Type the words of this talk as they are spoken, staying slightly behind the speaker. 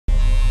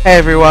Hey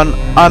everyone,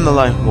 I'm the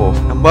Lone Wolf,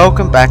 and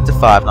welcome back to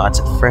Five Nights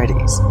at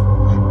Freddy's.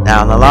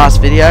 Now in the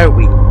last video,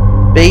 we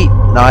beat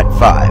Night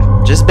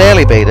 5. Just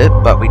barely beat it,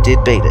 but we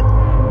did beat it.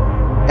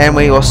 And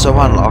we also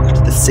unlocked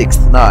the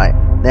 6th night.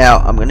 Now,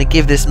 I'm going to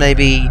give this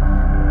maybe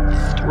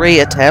 3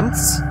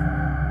 attempts.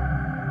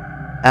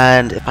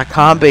 And if I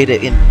can't beat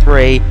it in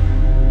 3,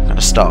 I'm going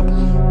to stop.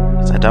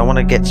 Because I don't want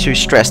to get too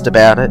stressed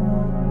about it.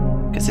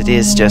 Because it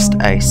is just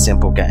a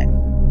simple game.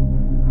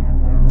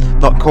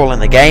 Not calling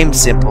the game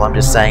simple, I'm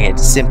just saying it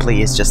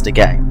simply is just a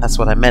game. That's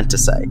what I meant to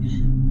say.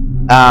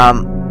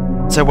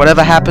 So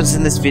whatever happens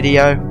in this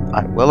video,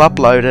 I will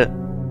upload it.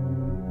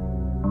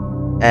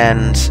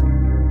 And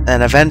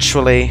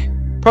eventually,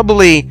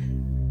 probably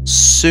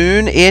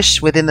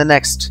soon-ish, within the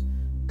next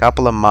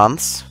couple of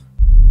months,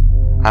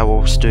 I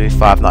will do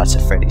Five Nights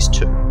at Freddy's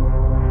 2.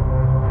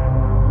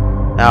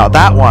 Now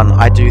that one,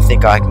 I do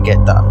think I can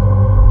get done.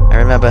 I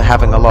remember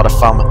having a lot of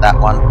fun with that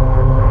one.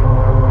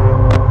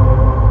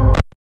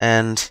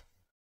 And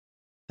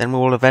then we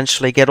will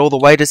eventually get all the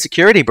way to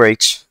Security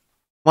Breach.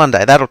 One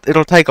day.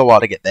 It'll take a while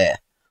to get there.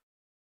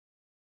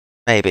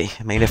 Maybe.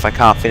 I mean, if I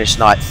can't finish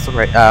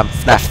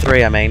FNAF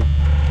 3, I mean.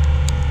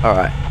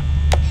 Alright.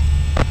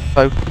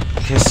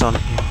 Focus on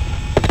him.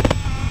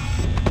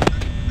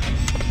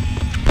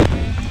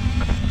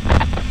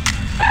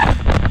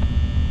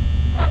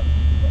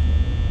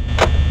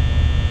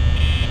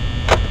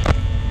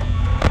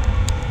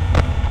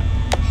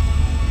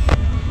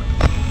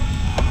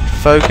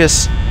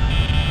 Focus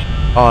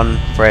on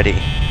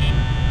Freddy.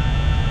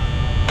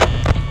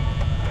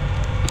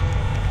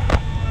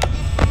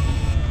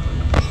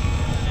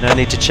 No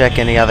need to check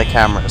any other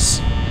cameras.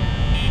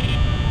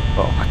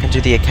 Well, I can do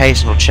the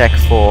occasional check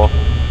for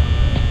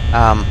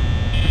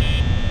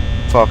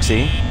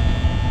Foxy.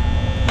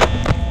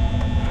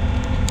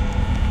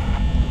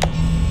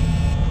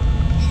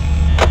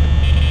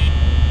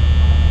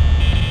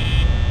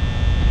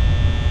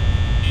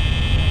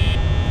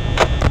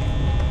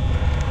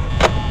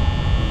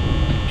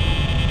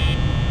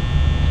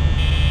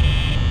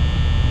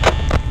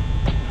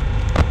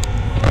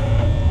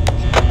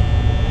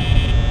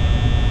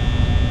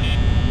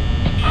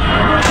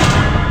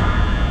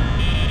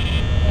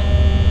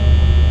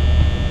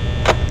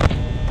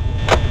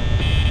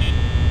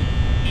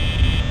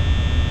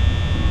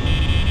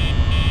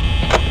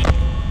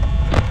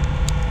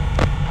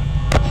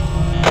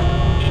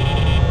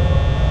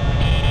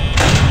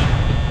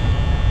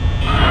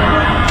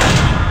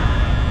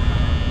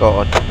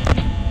 God.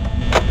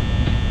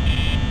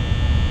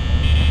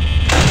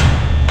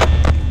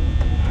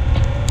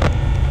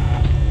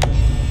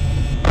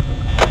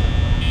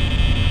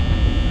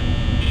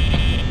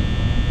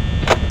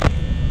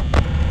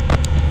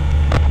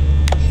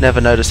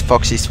 Never noticed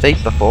Foxy's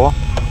feet before.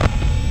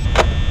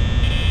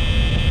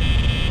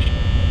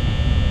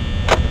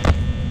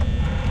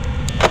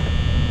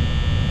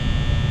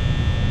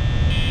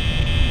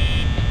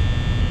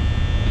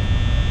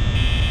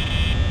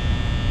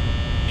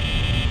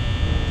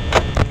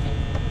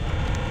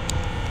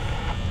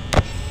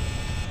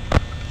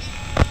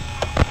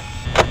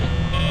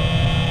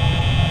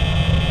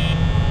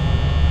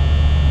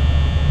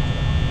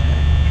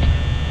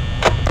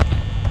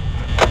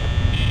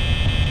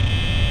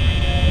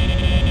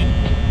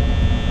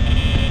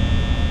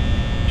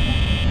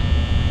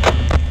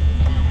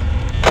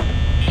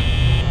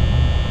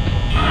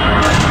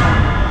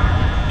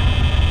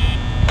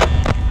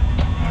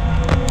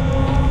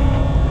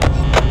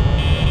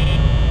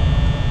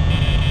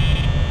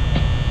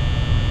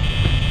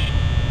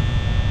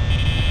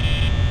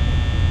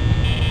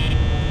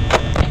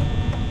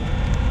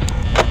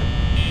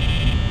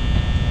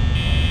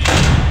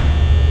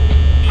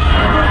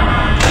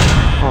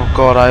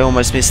 God, I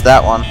almost missed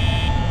that one.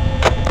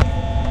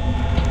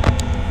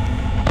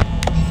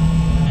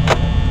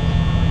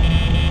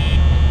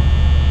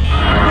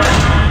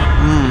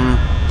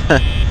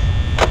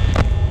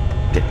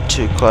 Bit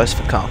too close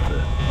for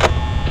comfort.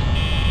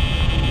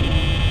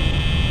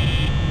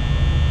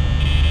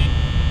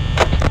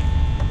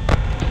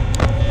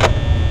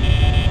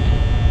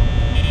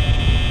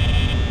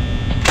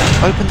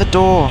 Open the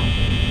door.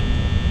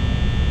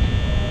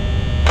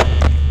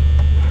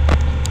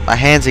 My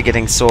hands are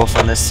getting sore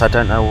from this, I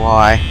don't know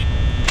why.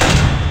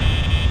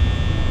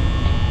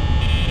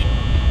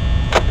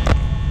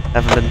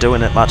 Haven't been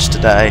doing it much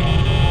today.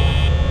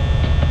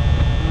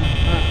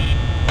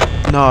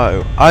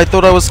 No, I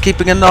thought I was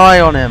keeping an eye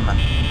on him.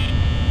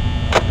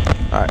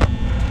 Alright,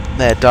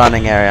 there,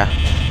 dining area.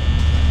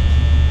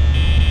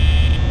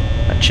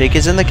 My cheek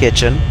is in the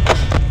kitchen.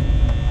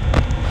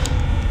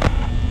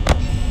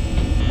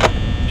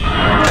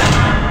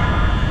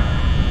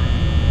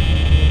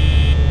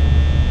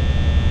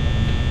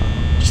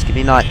 Give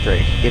me night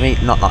 3. Give me,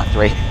 not night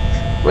 3.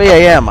 3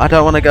 AM. I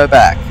don't want to go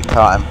back in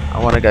time. I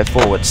want to go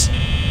forwards.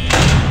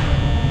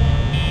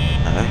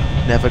 No,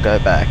 never go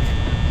back.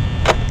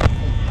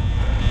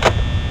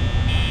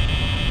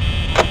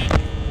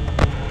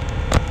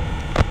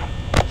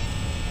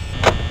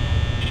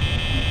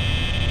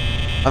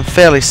 I'm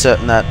fairly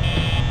certain that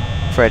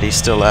Freddy's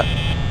still at...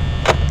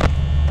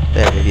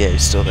 There, yeah,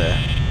 he's still there.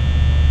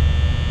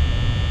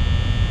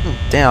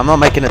 Damn, I'm not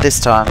making it this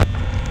time.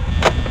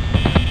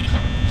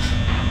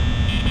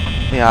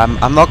 Yeah,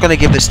 I'm not gonna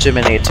give this too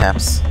many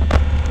attempts.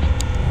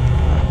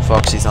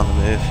 Foxy's on the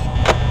move.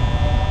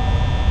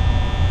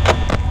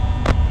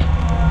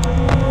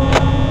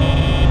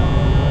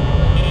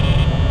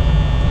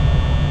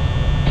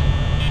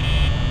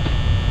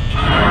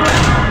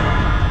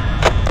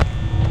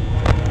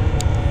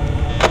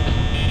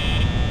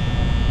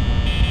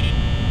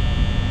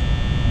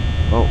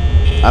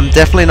 I'm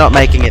definitely not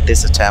making it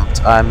this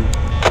attempt. I'm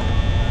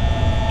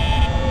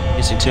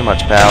using too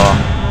much power.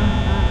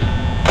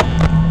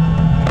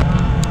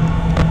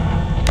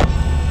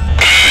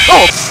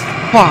 Oh,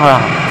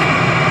 fuck!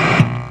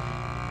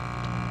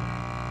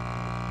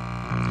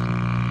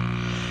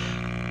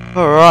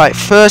 Alright,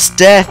 first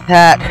death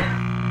at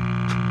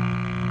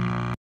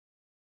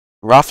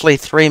roughly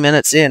 3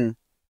 minutes in.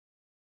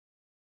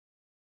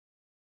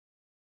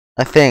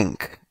 I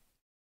think.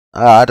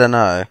 I don't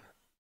know.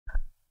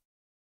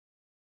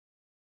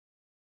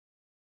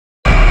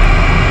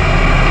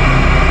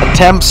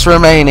 Attempts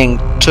remaining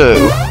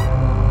 2.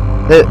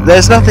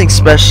 There's nothing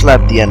special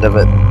at the end of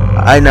it.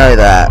 I know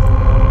that.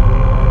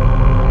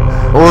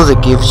 All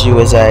it gives you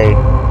is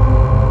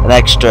an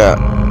extra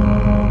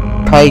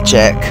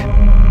paycheck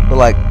for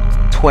like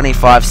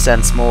 25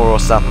 cents more or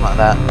something like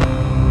that,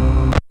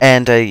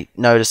 and a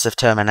notice of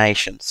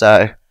termination.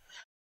 So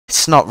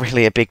it's not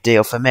really a big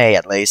deal for me,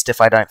 at least,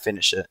 if I don't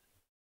finish it.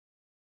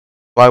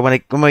 But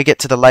when we get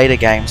to the later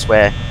games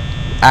where you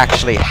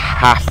actually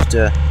have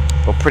to,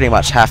 or pretty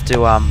much have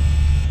to, what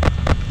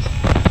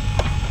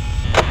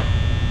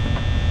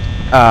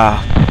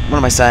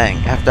am I saying?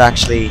 Have to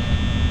actually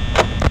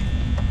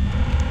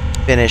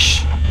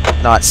finish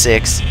Night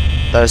 6.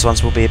 Those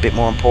ones will be a bit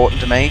more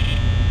important to me.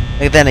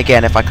 And then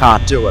again, if I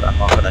can't do it, I'm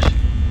not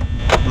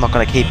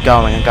gonna keep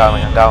going and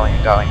going and going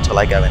and going until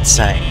I go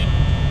insane.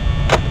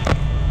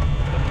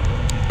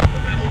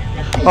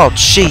 Oh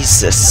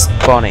Jesus,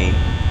 Bonnie.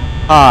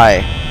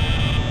 Hi.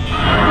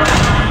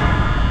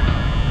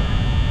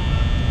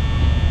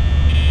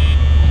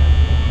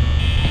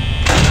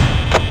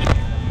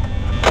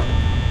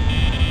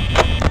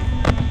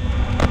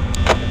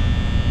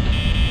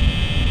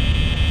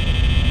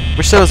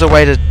 Wish there was a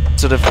way to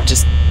sort of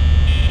just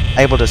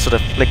able to sort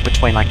of flick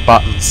between like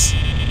buttons.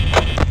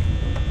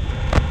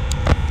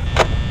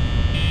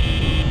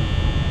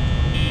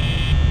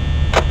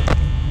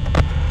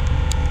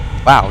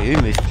 Wow, you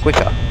move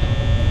quicker.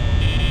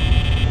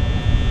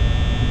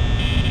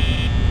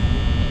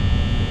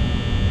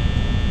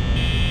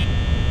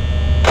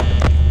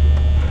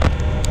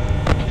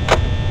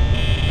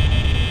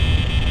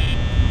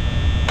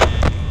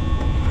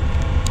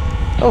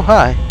 Oh,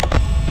 hi.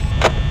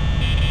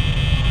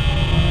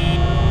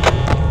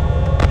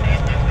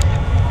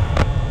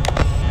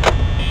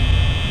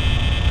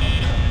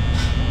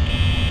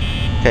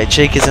 Okay,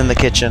 Cheek is in the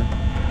kitchen.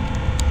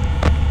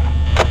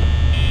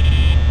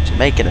 She's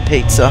making a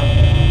pizza.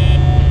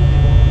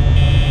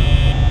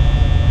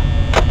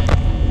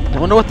 I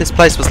wonder what this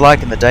place was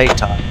like in the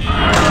daytime.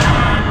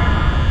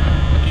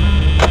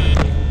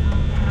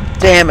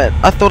 Damn it,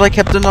 I thought I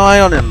kept an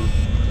eye on him.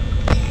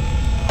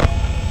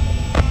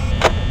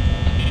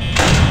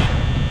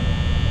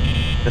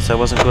 Guess I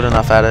wasn't good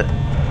enough at it.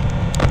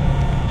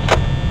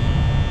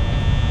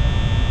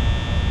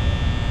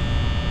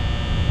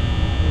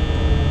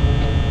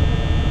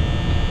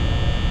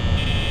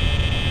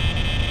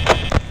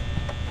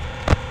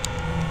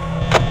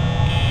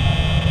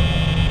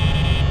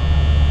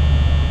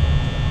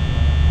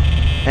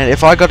 And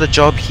if I got a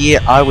job here,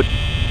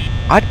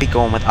 I'd be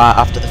going with art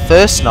after the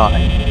first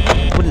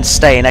night. Wouldn't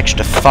stay an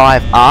extra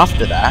 5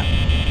 after that.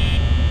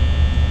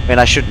 I mean,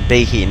 I shouldn't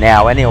be here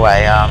now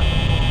anyway.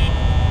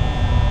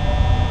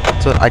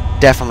 So I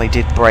definitely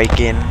did break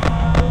in.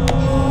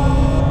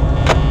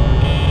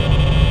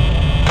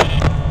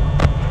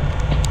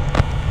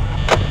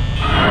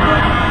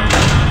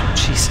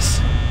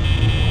 Jesus.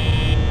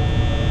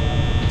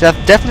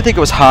 Definitely think it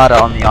was harder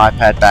on the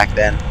iPad back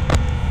then.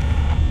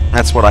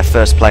 That's what I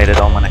first played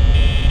it on when it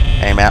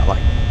came out, like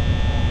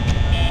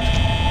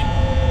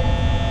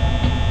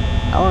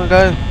how long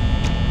ago?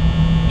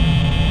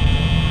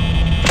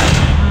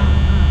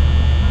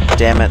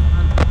 Damn it.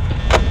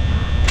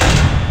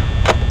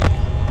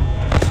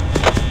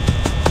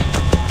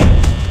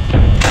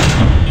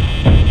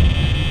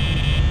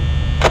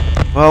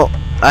 Well,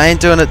 I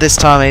ain't doing it this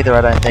time either, I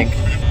don't think.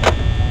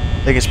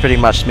 I think it's pretty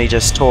much me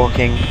just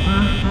talking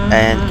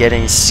and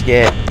getting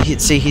scared.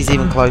 See, he's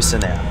even closer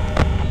now.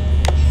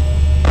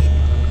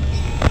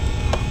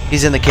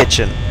 He's in the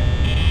kitchen.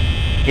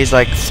 He's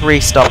like 3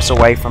 stops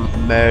away from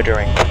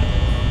murdering me.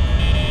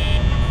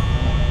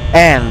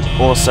 And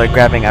also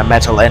grabbing a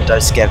metal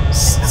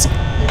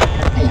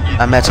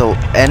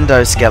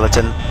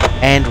endoskeleton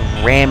and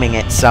ramming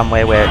it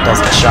somewhere where it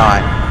doesn't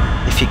shine,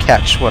 if you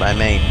catch what I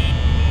mean.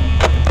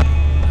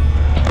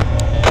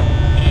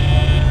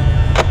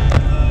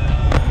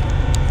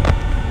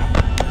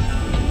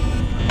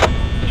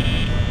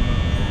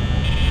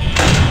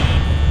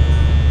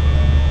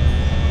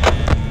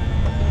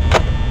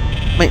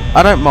 mean,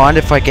 I don't mind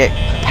if I get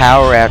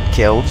power out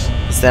killed,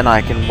 because then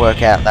I can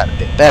work out that a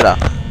bit better.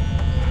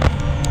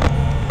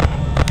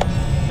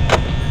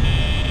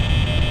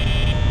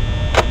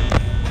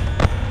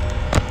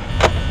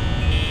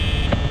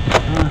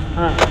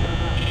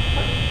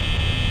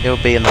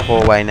 He'll be in the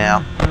hallway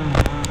now.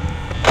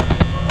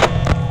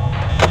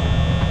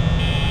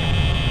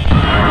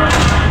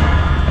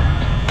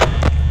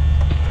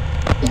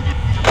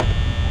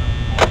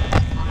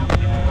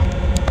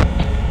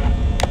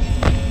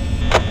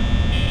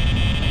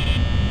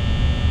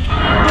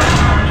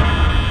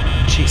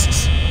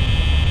 Jesus.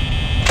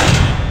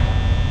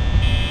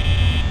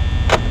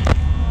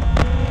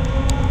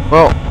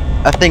 Well,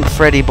 I think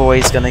Freddy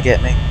Boy's gonna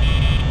get me.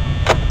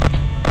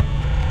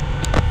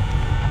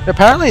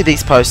 Apparently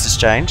these posters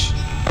change.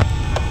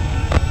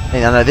 I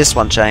mean, I know this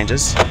one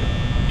changes.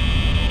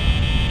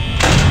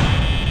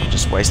 I'm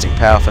just wasting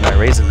power for no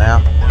reason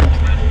now.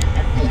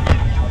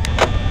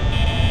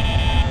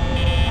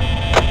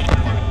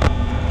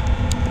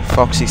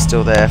 Foxy's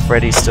still there,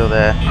 Freddy's still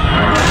there.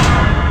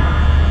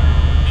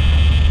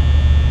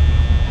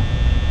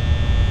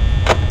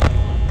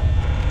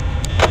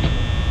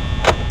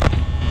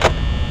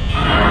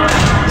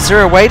 Is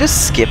there a way to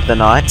skip the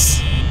nights?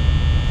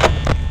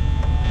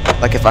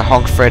 Like if I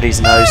honk Freddy's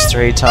nose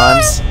 3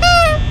 times?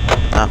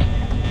 No.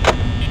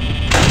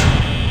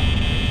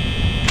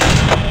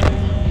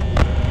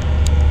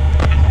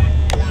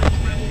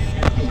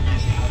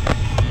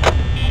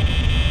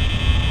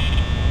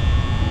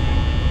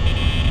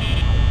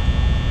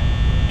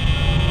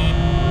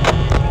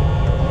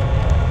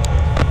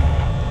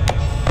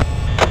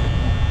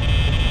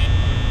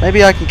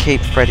 Maybe I can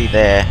keep Freddy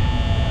there.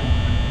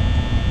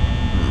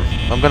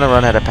 I'm gonna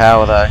run out of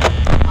power though.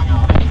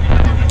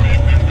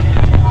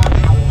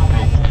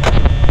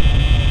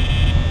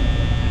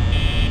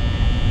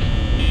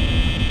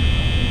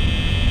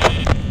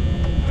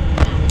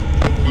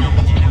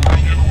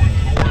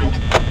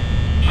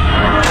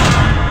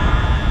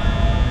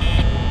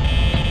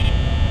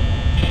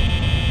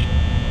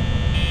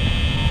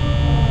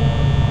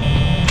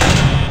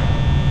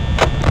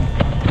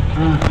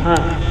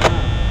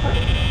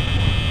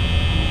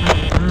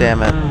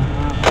 Damn it.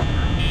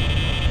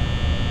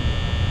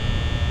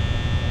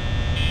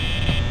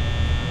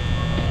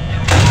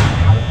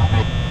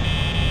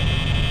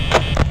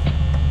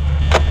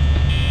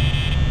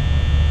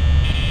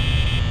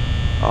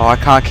 Oh, I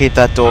can't keep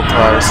that door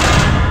closed.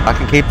 I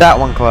can keep that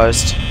one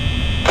closed.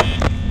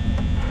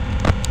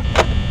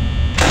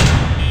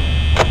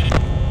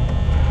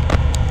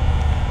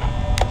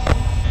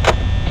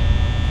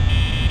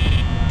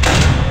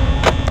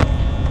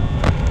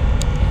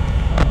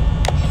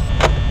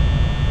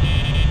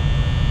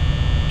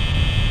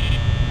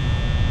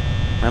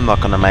 I'm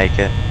not gonna make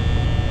it.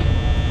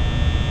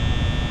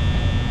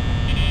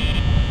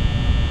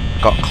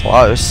 Got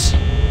close.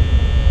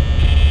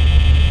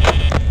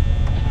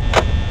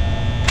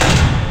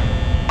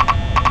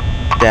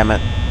 Damn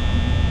it.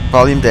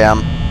 Volume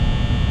down.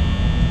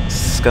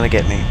 This is gonna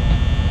get me.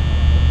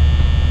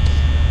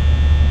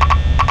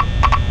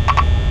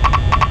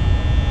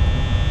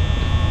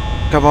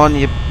 Come on,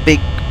 you big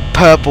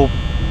purple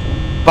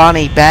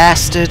bunny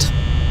bastard.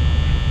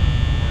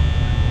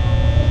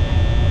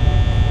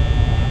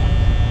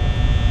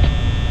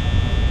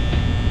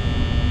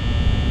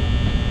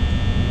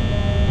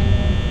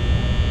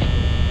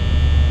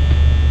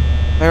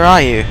 Where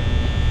are you?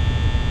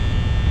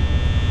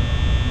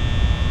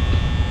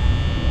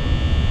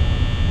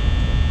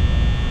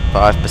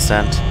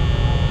 %.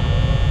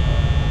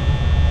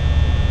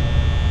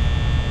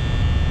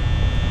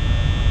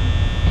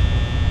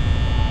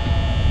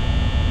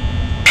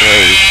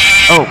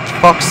 Oh,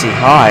 Foxy,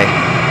 hi.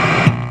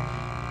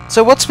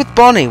 So what's with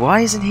Bonnie?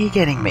 Why isn't he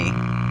getting me?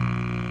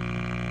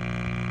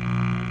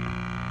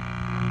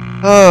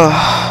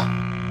 Oh.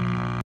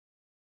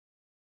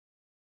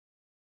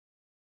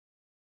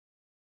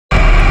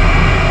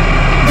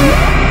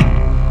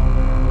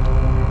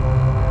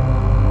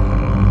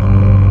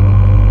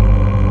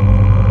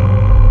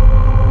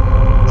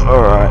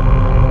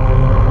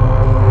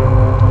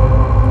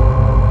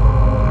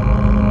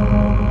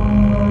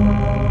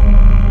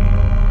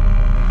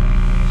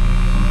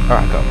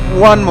 Alright, got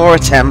one more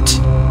attempt.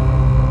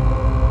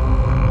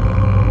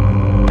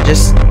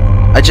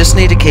 I just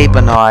need to keep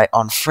an eye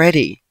on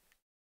Freddy.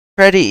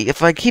 Freddy,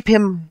 if I keep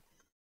him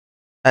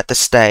at the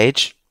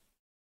stage,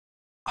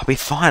 I'll be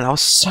fine. I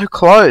was so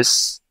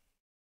close.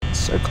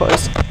 So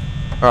close.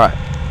 Alright.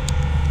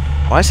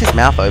 Why is his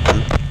mouth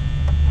open?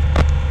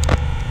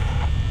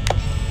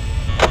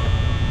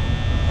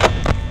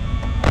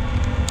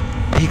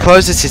 He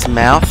closes his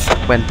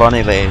mouth when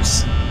Bonnie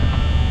leaves.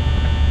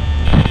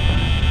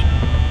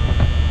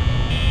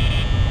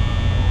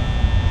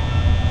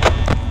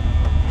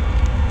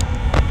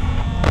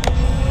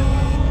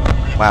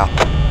 Wow,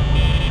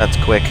 that's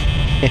quick.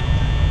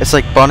 It's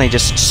like Bonnie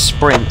just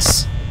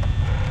sprints.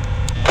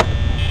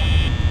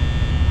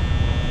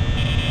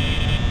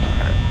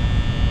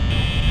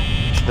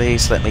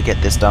 Please let me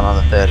get this done on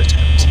the 3rd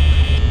attempt.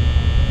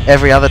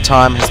 Every other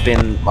time has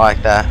been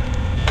like that.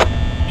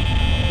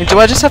 Do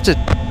I just have to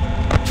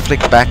flick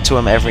back to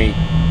him every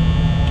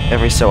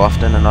so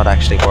often and not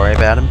actually worry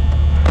about him?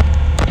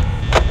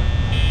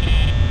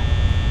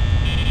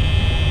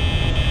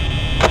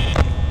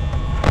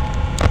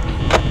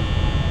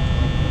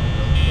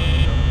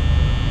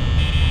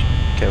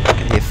 Okay, we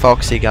can hear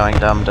Foxy going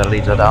dum da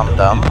da dum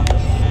dum.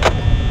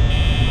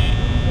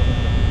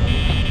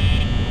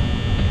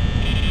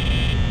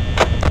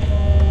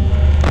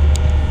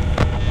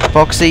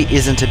 Foxy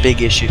isn't a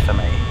big issue for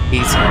me.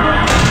 He's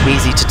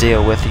easy to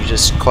deal with. You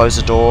just close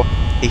the door,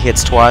 he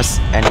hits twice,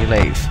 and you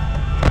leave.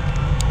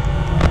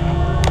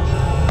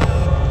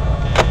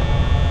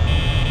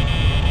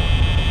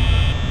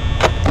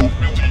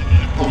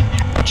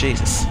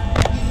 Jesus.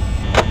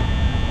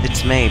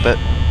 It's me, but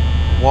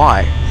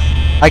why?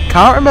 I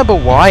can't remember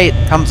why it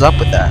comes up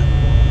with that.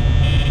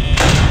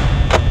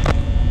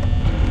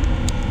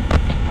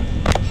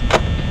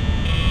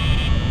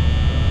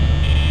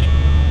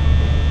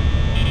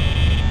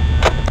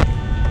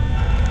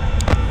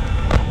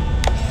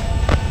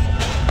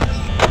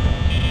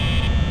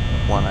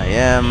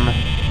 AM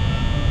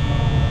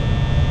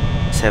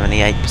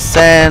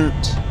 78%.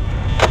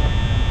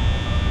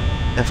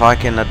 If I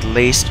can at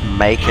least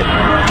make it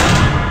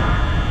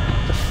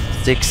to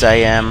 6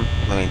 AM,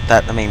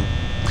 I mean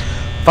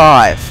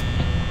 5.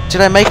 Did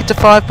I make it to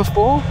 5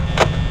 before?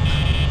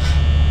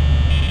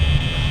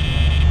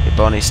 Yeah,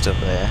 Bonnie's still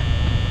there.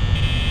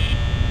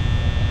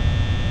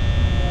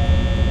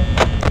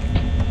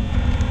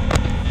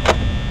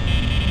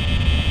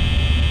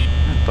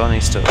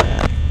 Bonnie's still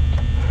there.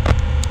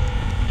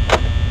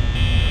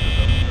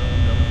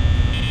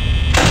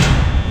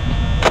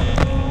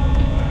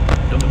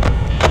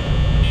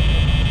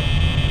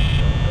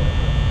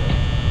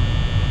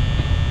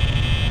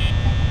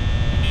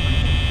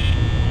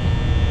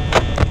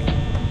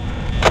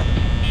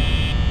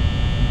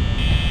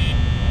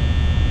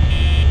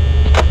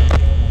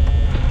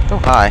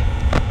 Hi.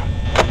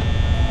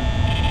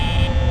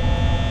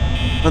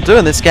 Well,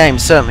 doing this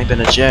game's certainly been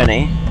a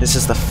journey. This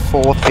is the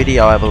 4th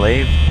video, I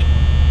believe.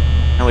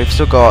 And we've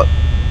still got,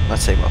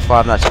 let's see, what,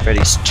 5 Nights at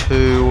Freddy's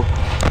 2,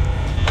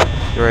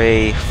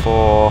 3,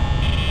 4...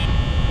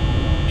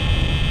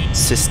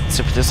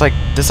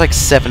 There's like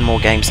 7 more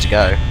games to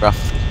go,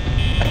 roughly,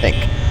 I think.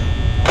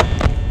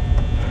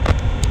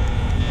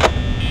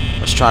 I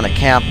was trying to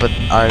count, but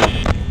I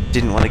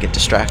didn't want to get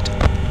distracted.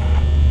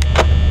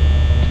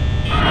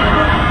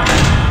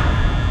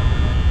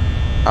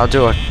 I'll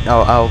do it. You know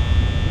what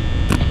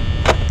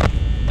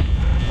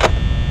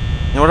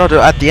I'll do?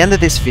 At the end of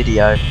this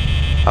video,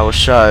 I will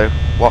show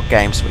what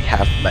games we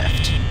have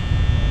left.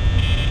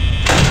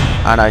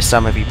 I know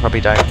some of you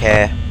probably don't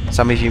care.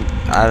 Some of you,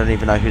 I don't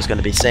even know who's going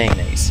to be seeing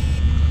these.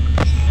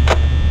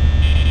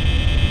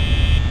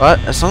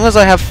 But as long as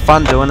I have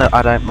fun doing it,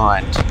 I don't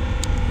mind.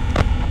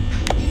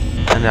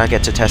 And I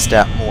get to test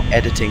out more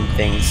editing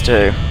things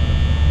too.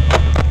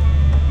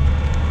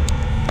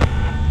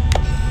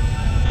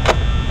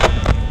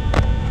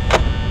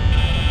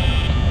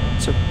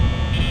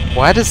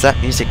 Why does that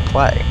music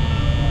play?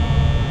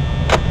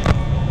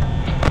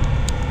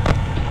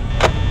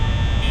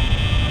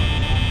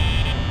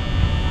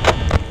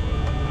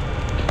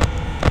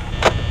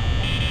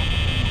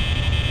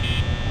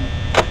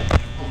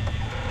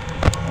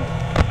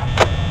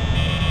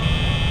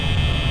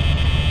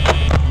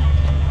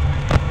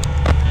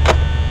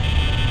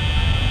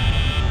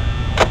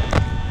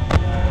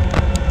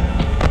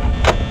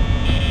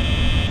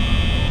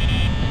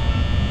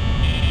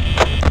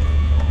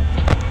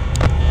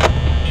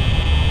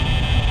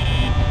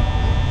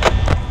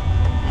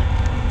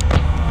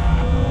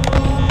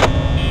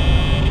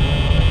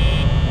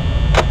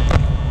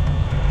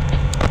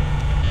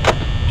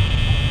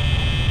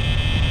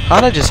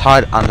 Can't I just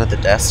hide under the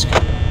desk?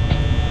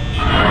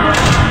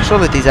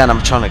 Surely these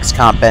animatronics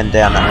can't bend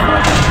down that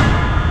far.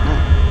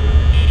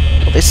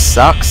 Well, this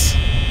sucks.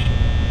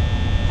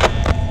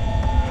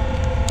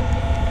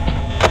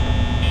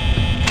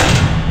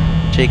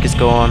 Chica's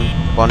gone.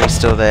 Bonnie's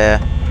still there.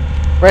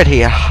 Red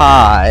here,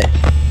 hi.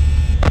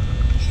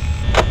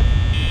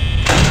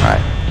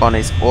 Right,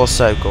 Bonnie's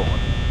also gone.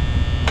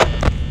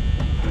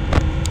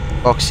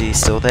 Foxy's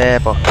still there,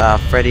 but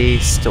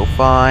Freddy's still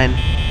fine.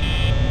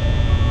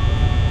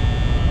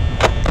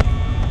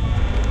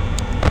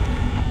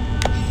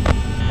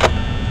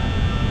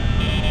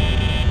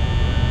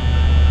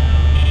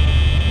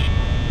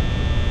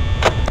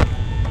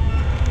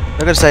 I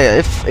gotta say,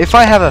 if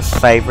I have a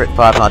favourite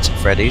Five Nights at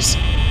Freddy's,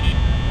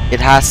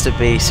 it has to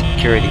be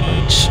Security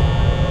Breach,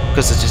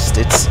 because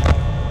it's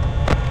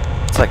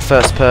like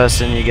first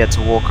person. You get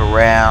to walk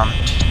around,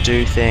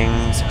 do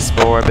things,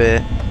 explore a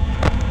bit,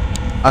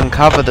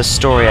 uncover the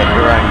story at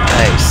your own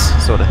pace,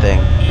 sort of thing.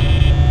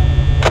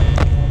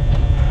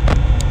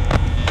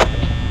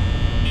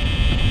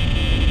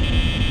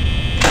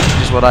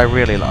 Which is what I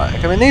really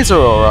like. I mean, these are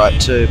alright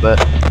too,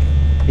 but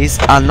these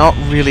are not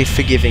really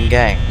forgiving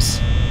games.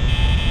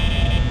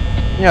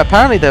 Yeah,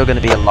 apparently there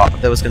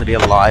was going to be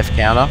a live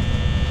counter.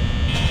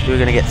 You were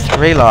going to get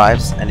 3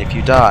 lives, and if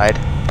you died,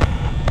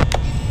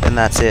 then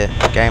that's it.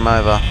 Game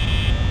over.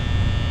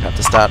 Have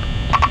to start.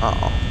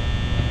 Oh.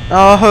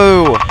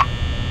 Oh!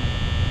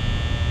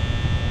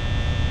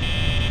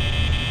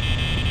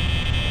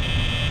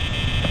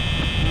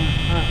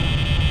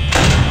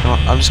 Oh,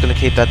 I'm just gonna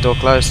keep that door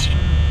closed.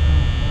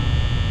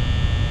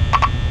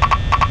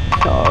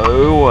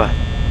 No!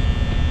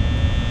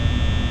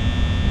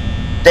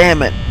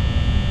 Damn it!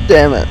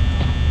 Damn it!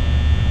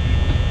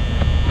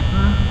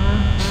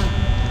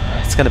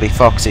 It's gonna be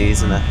Foxy,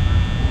 isn't it?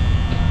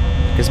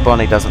 Because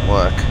Bonnie doesn't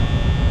work.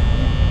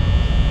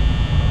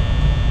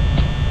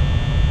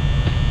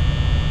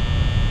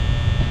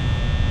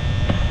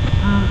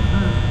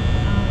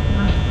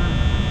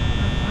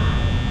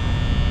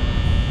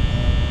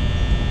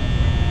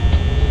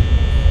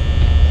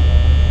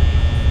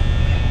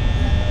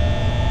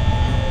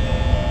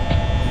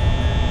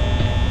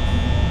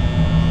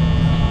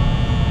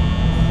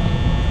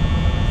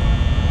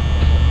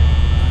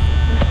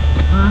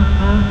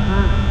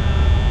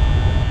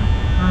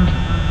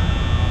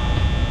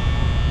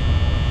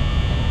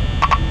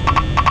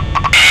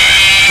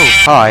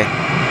 Hi.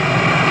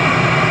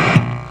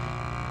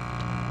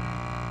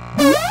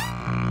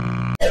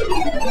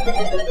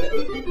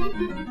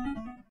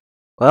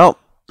 Well,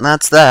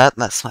 that's that.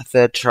 That's my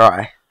third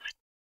try.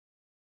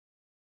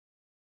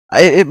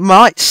 It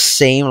might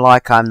seem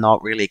like I'm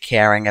not really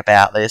caring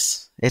about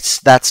this.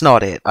 That's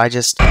not it. I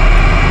just... The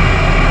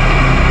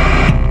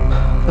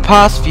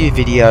past few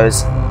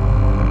videos,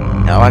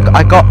 you know,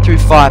 I got through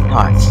 5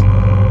 nights.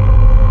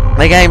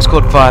 The game's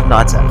called Five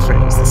Nights at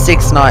Freddy's. The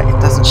 6th night, it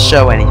doesn't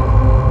show anything.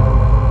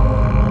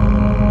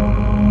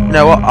 You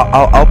know what,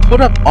 I'll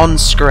put up on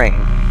screen,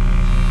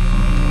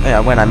 you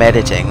know, when I'm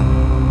editing,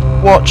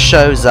 what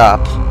shows up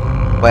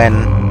when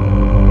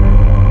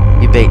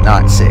you beat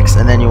Night 6,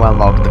 and then you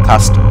unlock the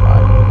custom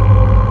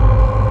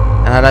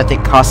night. And I don't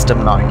think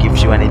custom night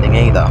gives you anything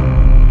either.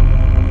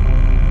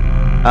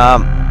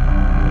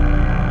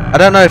 I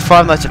don't know if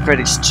Five Nights at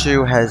Freddy's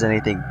 2 has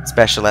anything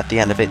special at the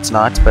end of its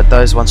nights, but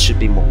those ones should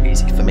be more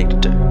easy for me to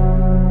do.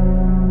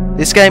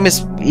 This game it's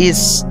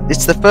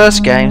the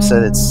first game,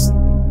 so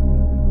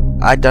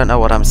I don't know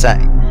what I'm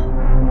saying.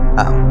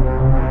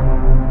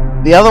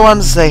 The other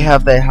ones, they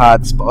have their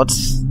hard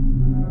spots.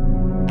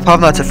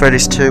 Five Nights at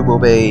Freddy's 2 will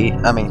be,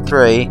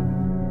 3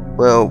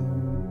 will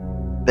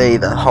be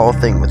the whole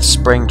thing with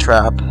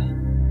Springtrap.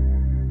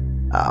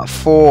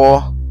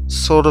 4,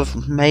 sort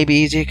of maybe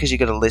easier because you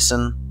gotta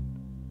listen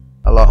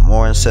a lot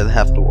more instead of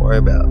have to worry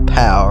about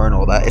power and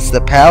all that. It's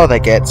the power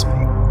that gets me.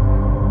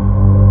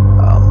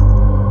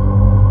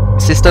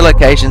 Sister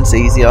Location's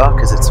easier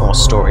because it's more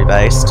story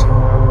based.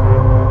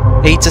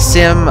 Pizza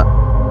Sim,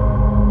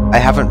 I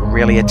haven't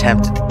really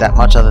attempted it that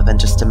much other than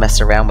just to mess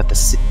around with the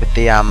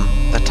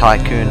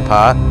tycoon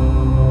part.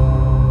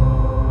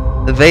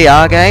 The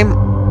VR game,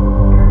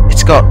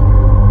 it's got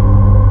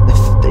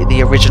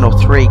the original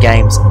 3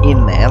 games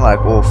in there, like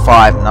all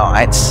 5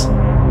 nights.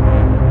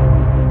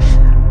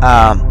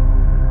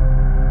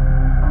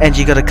 And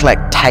you gotta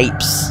collect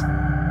tapes.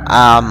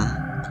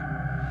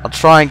 I'll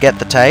try and get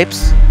the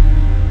tapes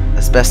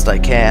as best I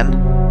can.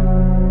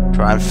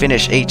 Try and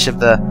finish each of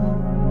the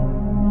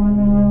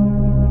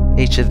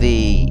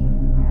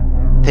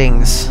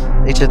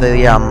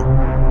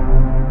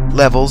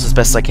levels as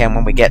best I can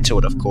when we get to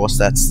it, of course.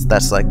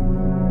 That's like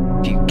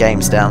a few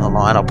games down the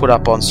line. I'll put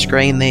up on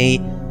screen the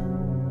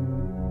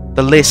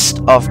list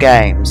of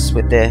games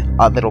with their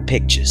little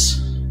pictures,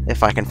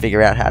 if I can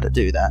figure out how to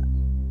do that.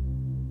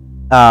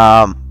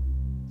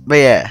 But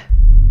yeah,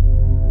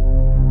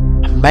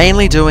 I'm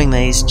mainly doing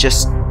these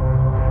just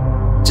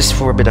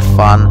for a bit of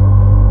fun.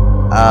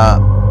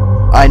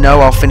 I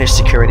know I'll finish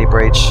Security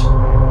Breach.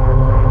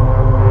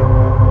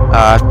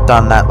 I've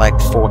done that like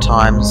 4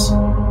 times.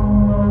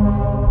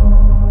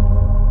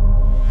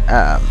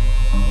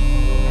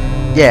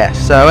 Yeah,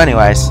 so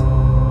anyways,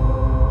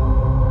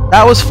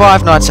 that was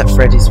Five Nights at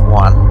Freddy's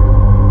 1.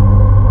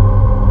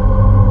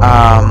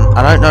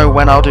 I don't know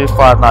when I'll do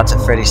Five Nights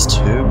at Freddy's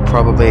 2,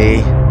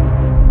 probably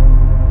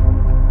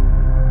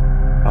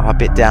a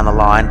bit down the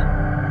line.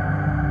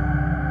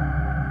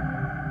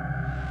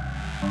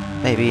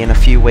 Maybe in a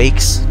few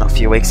weeks, not a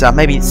few weeks,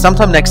 maybe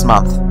sometime next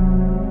month.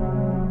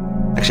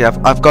 Actually,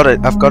 I've got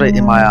it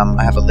in my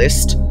I have a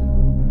list.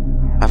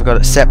 I've got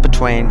it set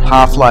between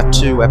Half-Life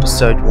 2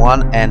 Episode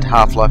 1 and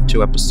Half-Life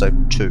 2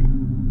 Episode 2.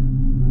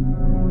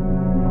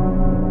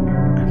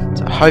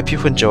 So I hope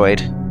you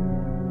enjoyed. If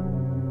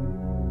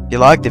you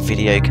liked the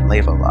video, you can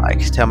leave a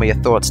like. Tell me your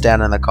thoughts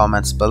down in the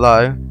comments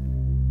below.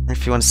 And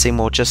if you want to see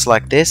more just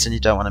like this and you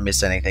don't want to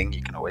miss anything,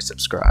 you can always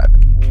subscribe.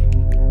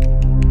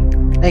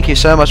 Thank you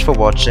so much for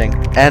watching,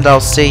 and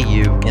I'll see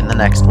you in the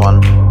next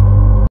one.